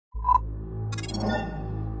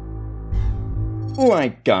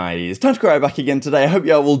Alright guys, TacticalRab back again today. I hope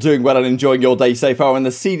you're all doing well and enjoying your day so far, and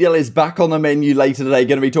the CDL is back on the menu later today.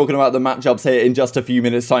 Going to be talking about the matchups here in just a few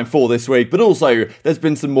minutes time for this week, but also there's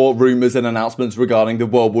been some more rumours and announcements regarding the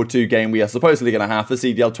World War II game we are supposedly going to have for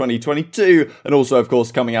CDL 2022, and also of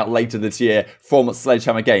course coming out later this year from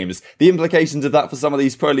Sledgehammer Games. The implications of that for some of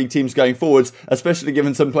these Pro League teams going forwards, especially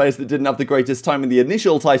given some players that didn't have the greatest time in the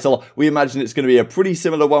initial title, we imagine it's going to be a pretty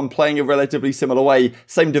similar one, playing a relatively similar way,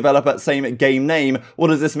 same developer, same game name. What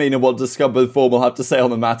does this mean and what does Scump and Form will have to say on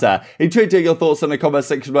the matter? Intrigued to hear your thoughts in the comment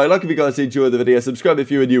section below. Like if you guys enjoyed the video, subscribe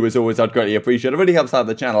if you are new as always, I'd greatly appreciate it. It really helps out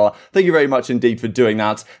the channel. Thank you very much indeed for doing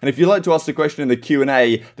that. And if you'd like to ask a question in the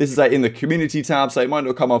Q&A, this is in the community tab, so it might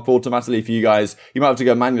not come up automatically for you guys. You might have to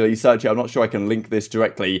go manually search it. I'm not sure I can link this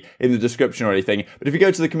directly in the description or anything. But if you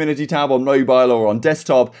go to the community tab on mobile or on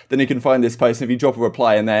desktop, then you can find this post. And if you drop a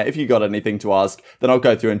reply in there, if you got anything to ask, then I'll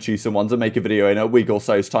go through and choose some ones and make a video in a week or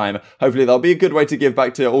so's time. Hopefully that'll be a good way to give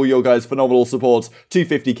back to all your guys' phenomenal support to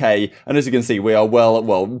 50k, and as you can see we are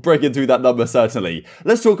well breaking through that number certainly.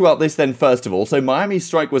 Let's talk about this then first of all. So Miami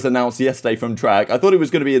Strike was announced yesterday from track. I thought it was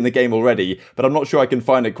going to be in the game already, but I'm not sure I can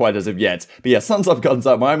find it quite as of yet. But yeah, suns up guns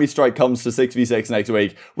up, Miami Strike comes to 6v6 next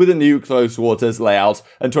week with a new close waters layout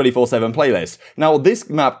and 24/7 playlist. Now this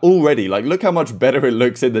map already, like, look how much better it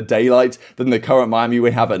looks in the daylight than the current Miami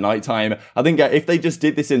we have at nighttime. I think if they just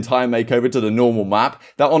did this entire makeover to the normal map,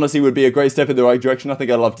 that honestly would be a great step in the right direction. I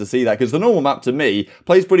think I'd love to see that, because the normal map to me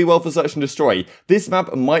plays pretty well for search and destroy. This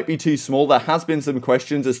map might be too small. There has been some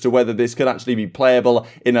questions as to whether this could actually be playable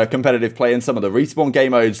in a competitive play in some of the respawn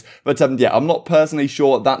game modes, but yeah, I'm not personally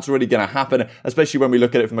sure that's really going to happen, especially when we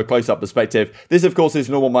look at it from a close-up perspective. This of course is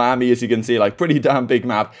normal Miami, as you can see, like pretty damn big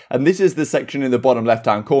map, and this is the section in the bottom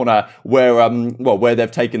left-hand corner where where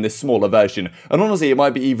they've taken this smaller version, and honestly it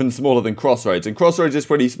might be even smaller than Crossroads, and Crossroads is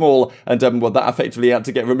pretty small, and well, that effectively had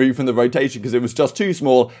to get removed from the rotation because it was just too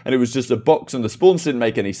small and it was just a box and the spawns didn't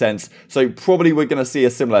make any sense. So probably we're going to see a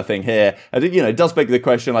similar thing here, and it does beg the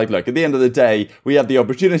question, like, look, at the end of the day we have the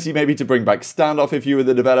opportunity maybe to bring back Standoff if you were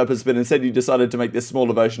the developers, but instead you decided to make this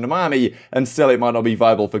smaller version of Miami, and still it might not be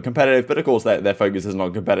viable for competitive, but of course their focus is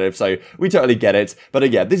not competitive, so we totally get it. But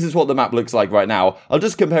again, this is what the map looks like right now. I'll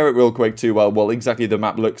just compare it real quick to well exactly the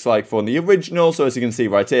map looks like for the original. So as you can see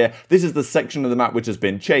right here, this is the section of the map which has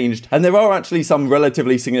been changed, and there are actually some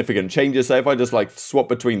relatively significant changes. So if I just like swap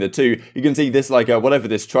between the two, you can see this, like whatever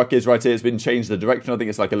this truck is right here, it's been changed the direction. I think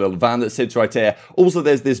it's like a little van that sits right here. Also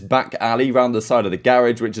there's this back alley around the side of the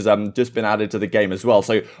garage which has just been added to the game as well.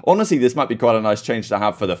 So honestly this might be quite a nice change to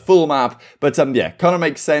have for the full map, but yeah, kind of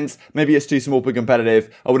makes sense. Maybe it's too small for competitive.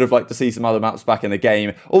 I would have liked to see some other maps back in the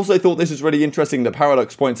game. Also thought this was really interesting that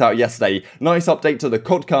Paradox points out yesterday. Nice update to the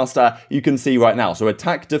Codcaster you can see right now. So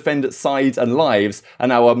attack, defend, sides and lives are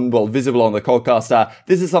now well visible on the Codcaster.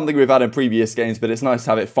 This is something we've had in previous games, but it's nice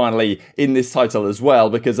to have it finally in this title as well,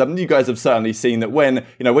 because you guys have certainly seen that when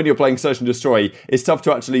you're playing Search and Destroy, it's tough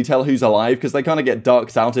to actually tell who's alive because they kind of get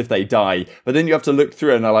darked out if they die. But then you have to look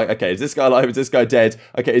through and they're like, okay, is this guy alive? Is this guy dead?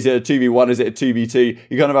 Okay, is it a 2v1? Is it a 2v2?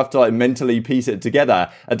 You kind of have to like mentally piece it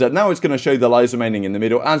together. And now it's going to show the lives remaining in the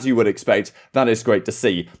middle, as you would expect. That is great to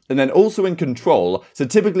see. And then also in Control, so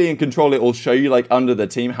typically in Control it will show you like under the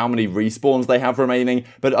team how many respawns they have remaining,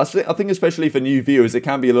 but I think especially for new viewers it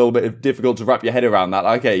can be a little bit difficult to wrap your head around that.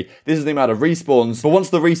 Okay, this is the amount of respawns, but once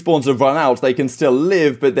the respawns have run out they can still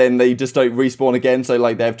live, but then they just don't respawn again. So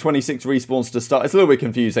like they have 26 respawns to start. It's a little bit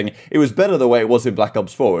confusing. It was better the way it was in Black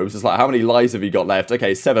Ops 4. It was just like, how many lives have you got left?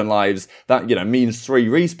 Okay, 7 lives. That means 3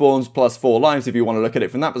 respawns plus 4 lives if you want to look at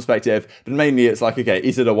it from that perspective. But mainly it's like, okay,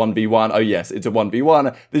 is it a 1v1? Oh yes, it's a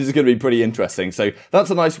 1v1. This is going to be pretty interesting. So that's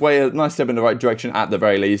a nice way, a nice step in the right direction at the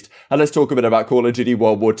very least. And let's talk a bit about Call of Duty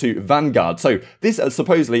World War II Vanguard. So this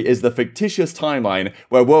supposedly is the fictitious timeline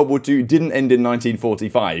where World War II didn't end in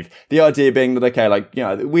 1945. The idea being that, okay, like,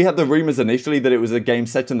 we had the rumors initially that it was a game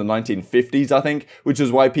set in the 1950s, I think, which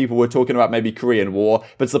is why people were talking about maybe Korean War,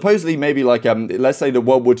 but supposedly maybe like, let's say the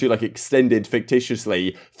World War II like extended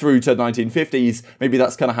fictitiously through to 1950s, maybe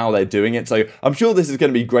that's kind of how they're doing it. So I'm sure this is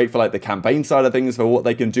going to be great for like the campaign side of things, for what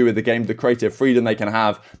they can do with the game, the creative freedom they can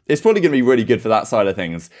have. It's probably going to be really good for that side of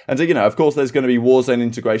things. And so, of course there's going to be Warzone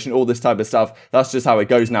integration, all this type of stuff. That's just how it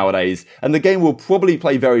goes nowadays. ways, and the game will probably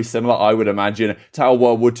play very similar, I would imagine, to how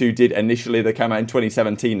World War II did initially that came out in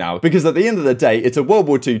 2017 now, because at the end of the day, it's a World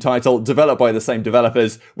War II title developed by the same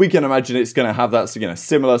developers. We can imagine it's going to have that, you know,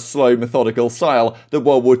 similar, slow, methodical style that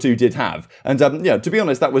World War II did have, and yeah, to be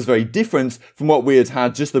honest, that was very different from what we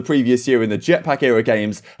had just the previous year in the Jetpack era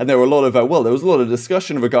games, and there were a lot of, well, there was a lot of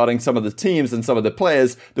discussion regarding some of the teams and some of the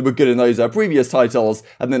players that were good in those previous titles,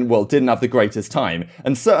 and then, well, didn't have the greatest time.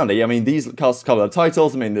 And certainly, I mean, these couple of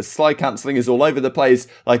titles, I mean, the slide cancelling is all over the place,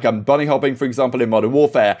 like bunny hopping, for example, in Modern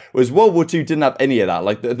Warfare, whereas World War II didn't have any of that.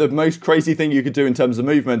 Like, the most crazy thing you could do in terms of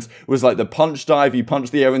movement was, like, the punch dive, you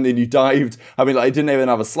punched the air and then you dived. I mean, like, it didn't even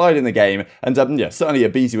have a slide in the game, and yeah, certainly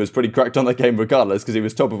aBeZy was pretty cracked on the game regardless, because he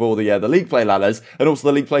was top of all the league play ladders, and also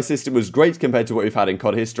the league play system was great compared to what we've had in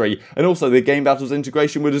CoD history, and also the game battles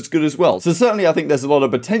integration was as good as well. So certainly I think there's a lot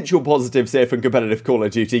of potential positives here from competitive Call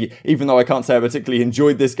of Duty, even though I can't say I particularly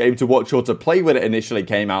enjoyed this game to watch or to play when it initially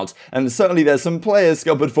came out, and certainly there's some players,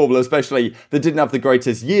 Scump and Formula especially, that didn't have the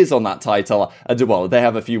greatest years on that title, and well, they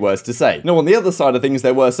have a few words to say. Now on the other side of things,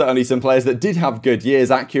 there were certainly some players that did have good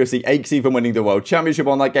years. Accuracy, aBeZy even winning the World Championship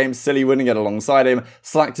on that game, Silly winning it alongside him,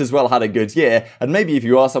 Slacked as well had a good year, and maybe if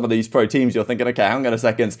you are some of these pro teams, you're thinking, okay, hang on a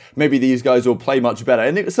second, maybe these guys will play much better,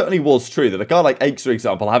 and it certainly was true that a guy like aBeZy, for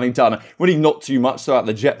example, having done really not too much throughout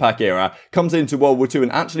the Jetpack era, comes into World War II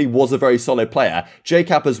and actually was a very solid player.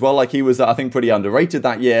 JCap as well, like he was, I think, pretty underrated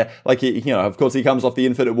that year, like he, you know, of course he comes off the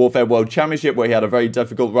Infinite Warfare World Championship where he had a very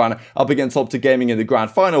difficult run up against OpTic's Gaming in the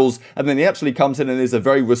Grand Finals, and then he actually comes in and is a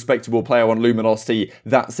very respectable player on Luminosity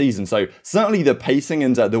that season. So certainly the pacing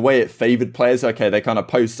and the way it favoured players, okay, they kind of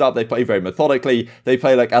post up, they play very methodically, they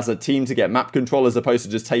play like as a team to get map control as opposed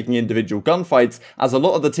to just taking individual gunfights, as a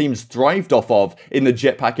lot of the teams thrived off of in the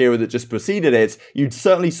Jetpack era that just preceded it. You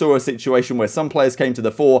certainly saw a situation where some players came to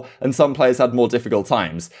the fore and some players had more difficult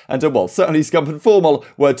times. And well, certainly Scump and Formal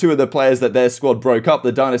were two of the players that their squad broke up,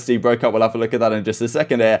 the Dynasty broke up. We'll have a look at that in just a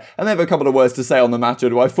second here, and they have a couple of words to say on the matter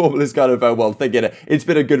and why Formal is kind of, well, thinking it's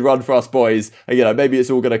been a good run for us boys, and, you know, maybe it's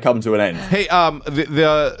all going to come to an end. Hey,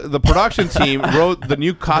 the production team wrote the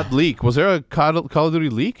new COD leak. Was there a Call of Duty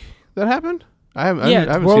leak that happened? I haven't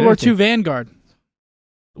World seen War anything. II Vanguard.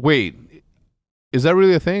 Wait, is that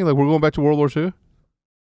really a thing? Like, we're going back to World War II?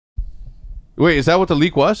 Wait, is that what the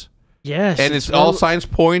leak was? Yes. And it's all signs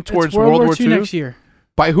point towards World War II next year.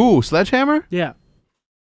 By who? Sledgehammer? Yeah.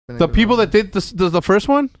 The people that did the first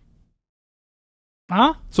one?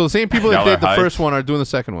 Huh? So the same people that did the first one are doing the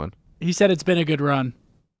second one. He said it's been a good run.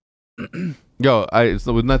 Yo,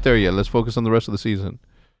 we're not there yet. Let's focus on the rest of the season.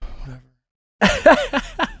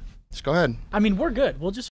 Just go ahead. I mean, we're good.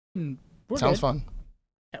 We'll just... Sounds fun.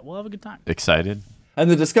 Yeah, we'll have a good time. Excited? And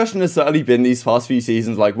the discussion has certainly been these past few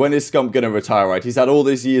seasons, like, when is Scump going to retire, right? He's had all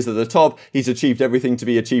these years at the top, he's achieved everything to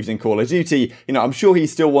be achieved in Call of Duty, you know, I'm sure he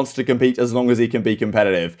still wants to compete as long as he can be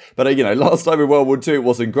competitive. But, you know, last time in World War II it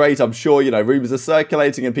wasn't great, I'm sure, you know, rumours are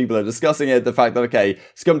circulating and people are discussing it, the fact that, okay,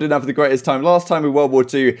 Scump didn't have the greatest time last time in World War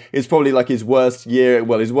II, is probably like his worst year,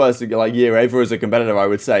 well, his worst, like, year ever as a competitor, I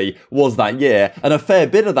would say, was that year. And a fair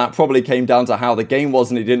bit of that probably came down to how the game was,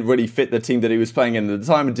 and it didn't really fit the team that he was playing in at the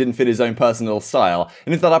time, and didn't fit his own personal style.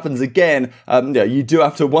 And if that happens again, yeah, you do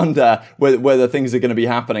have to wonder whether things are going to be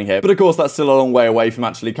happening here. But of course, that's still a long way away from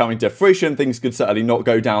actually coming to fruition. Things could certainly not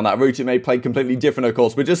go down that route. It may play completely different, of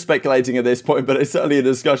course. We're just speculating at this point, but it's certainly a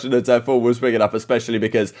discussion that Forward was bringing up, especially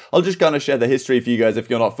because I'll just kind of share the history for you guys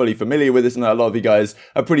if you're not fully familiar with this, and a lot of you guys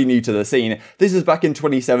are pretty new to the scene. This is back in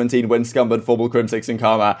 2017 when Scump and Formal, Crimsix and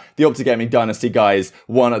Karma, the OpTic's Gaming Dynasty guys,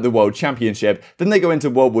 won at the World Championship. Then they go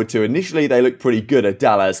into World War II. Initially, they look pretty good at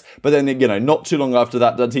Dallas, but then, you know, not too long after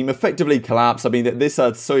that, the team effectively collapsed. I mean, this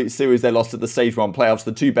series they lost at the Stage 1 playoffs,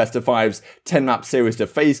 the 2 best-of-5s, 10-map series to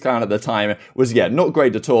FaZe Clan at the time, was, yeah, not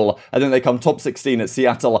great at all. And then they come top 16 at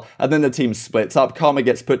Seattle, and then the team splits up. Karma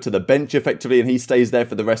gets put to the bench, effectively, and he stays there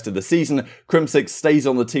for the rest of the season. Crimsix stays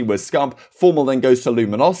on the team with Scump. Formal then goes to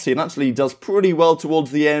Luminosity, and actually does pretty well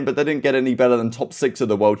towards the end, but they didn't get any better than top 6 of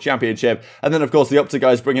the World Championship. And then, of course, the OpTic's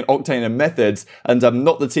guys bring in Octane and Methods, and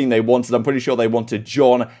not the team they wanted. I'm pretty sure they wanted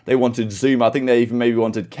John, they wanted Zoom, I think they even maybe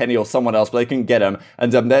wanted Kenny or someone else, but they couldn't get him,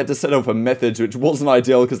 and they had to settle for Methods, which wasn't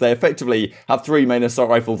ideal because they effectively have 3 main assault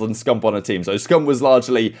rifles and Scump on a team. So Scump was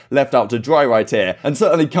largely left out to dry right here, and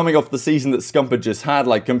certainly coming off the season that Scump had just had,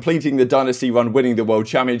 like completing the Dynasty run, winning the World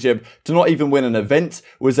Championship, to not even win an event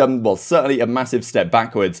was, well, certainly a massive step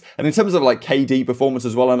backwards. And in terms of like KD performance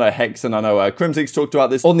as well, I know Hex and I know Crimsix talked about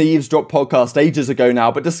this on the Eavesdrop podcast ages ago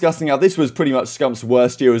now, but discussing how this was pretty much Scump's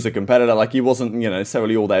worst year as a competitor. Like, he wasn't, you know,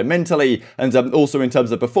 necessarily all there mentally, and also in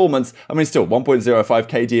terms of performance, I mean, still 1.05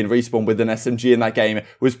 KD in respawn with an SMG in that game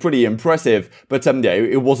was pretty impressive, but yeah,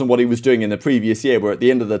 it wasn't what he was doing in the previous year, where at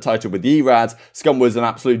the end of the title with the ERAD, Scump was an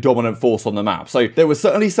absolute dominant force on the map. So there were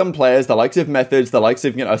certainly some players, the likes of Methods, the likes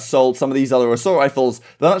of, Assault, some of these other assault rifles,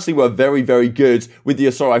 that actually were very, very good with the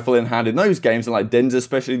assault rifle in hand in those games, and like Denz,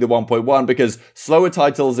 especially the 1.1, because slower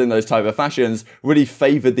titles in those type of fashions really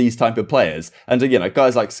favoured these type of players. And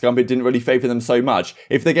guys like Scump, it didn't really favour them so much.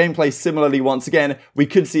 If the game plays similarly once again, we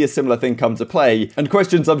could see a similar thing come to play, and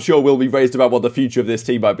questions I'm sure will be raised about what the future of this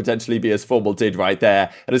team might potentially be, as Formal did right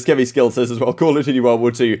there. And as Kevy Skill says as well, Call of Duty World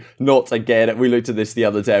War II, not again. We looked at this the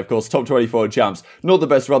other day, of course, top 24 champs, not the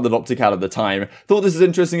best run that OpTic had at the time. Thought this is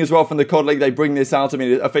interesting as well from the CoD League, they bring this out. I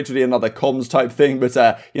mean, effectively another comms type thing, but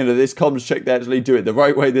this comms check, they actually do it the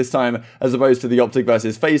right way this time, as opposed to the OpTic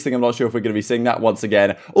versus FaZe thing. I'm not sure if we're going to be seeing that once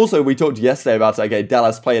again. Also, we talked yesterday about, okay,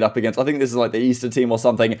 Dallas played up against, I think this is like the Easter team or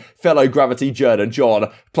something, FeLo, Gravity, Jerd, and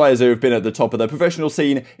John, players who have been at the top of the professional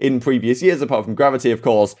scene in previous years, apart from Gravity, of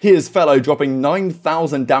course. Here's FeLo dropping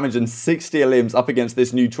 9,000 damage and 60 limbs up against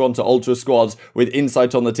this new Toronto Ultra squad with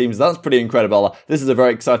Insight on the teams. That's pretty incredible. This is a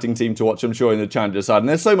very exciting team to watch, I'm sure, in the Challenger side, and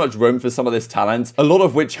there's so much room for some of this talent, a lot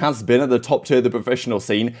of which has been at the top tier of the professional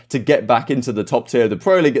scene, to get back into the top tier of the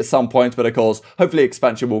Pro League at some point, but of course, hopefully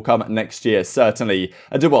expansion will come next year, certainly.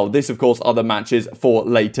 And well, this of course are the matches for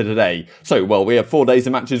later today. So, well, we have 4 days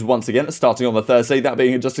of matches once again, starting on the Thursday, that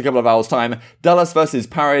being in just a couple of hours time. Dallas versus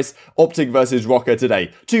Paris, OpTic versus Rokkr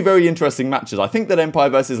today. Two very interesting matches. I think that Empire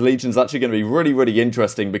versus Legion is actually going to be really, really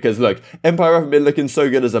interesting, because look, Empire haven't been looking so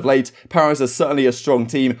good as of late. Paris is certainly a strong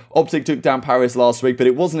team. OpTic took down Paris last week, but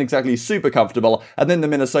it wasn't exactly super comfortable. And then the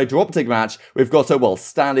Minnesota OpTic match, we've got, well,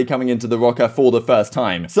 Stanley coming into the Rokkr for the first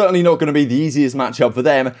time. Certainly not going to be the easiest matchup for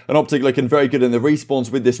them, and OpTic looking very good in the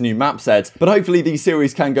respawns with this new map set, but hopefully these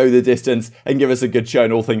series can go the distance and give us a good show,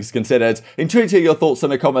 all things considered. Intrigued to hear your thoughts in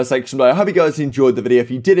the comment section below. I hope you guys enjoyed the video.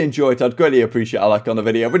 If you did enjoy it, I'd greatly appreciate a like on the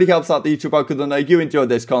video. It really helps out the YouTube algorithm to know you enjoyed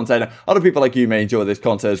this content. Other people like you may enjoy this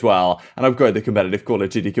content as well, and I've grown the competitive Call of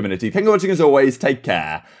Duty community. Thank you for watching as always, take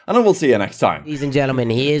care, and I will see you next time. Ladies and gentlemen,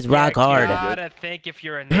 he is rock hard. You gotta think if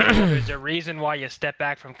you're a neighbor, there's a reason why you step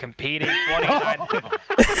back from competing.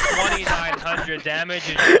 2,900 damage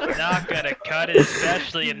is just not gonna cut it,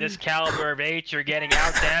 especially in this caliber of H. You're getting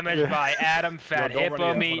out damaged by Adam, Fat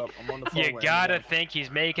Hippo Meat. You gotta think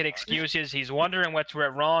he's making excuses. He's wondering what's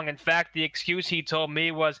wrong. In fact, the excuse he told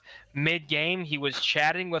me was mid-game he was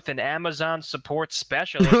chatting with an Amazon support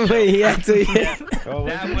specialist. Wait, he actually...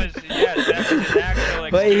 That was his actual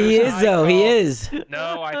excuse. But he is, though. He is.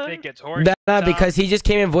 No, I think it's horse. No, because he just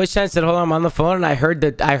came in voice chat and said, hold on, I'm on the phone, and I heard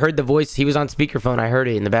the voice. He was on speakerphone. I heard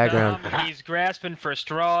it in the background. He's grasping for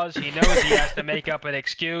straws. He knows he has to make up an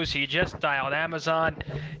excuse. He just dialed Amazon.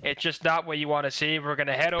 It's just not what you want to see. We're going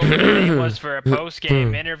to head over to Nameless for a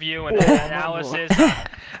post-game interview and analysis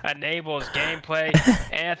on Nameless gameplay.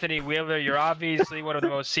 Anthony Wheeler, you're obviously one of the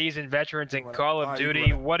most seasoned veterans in Call of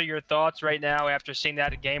Duty. What are your thoughts right now after seeing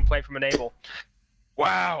that gameplay from Enable?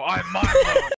 Wow, I'm mind blown.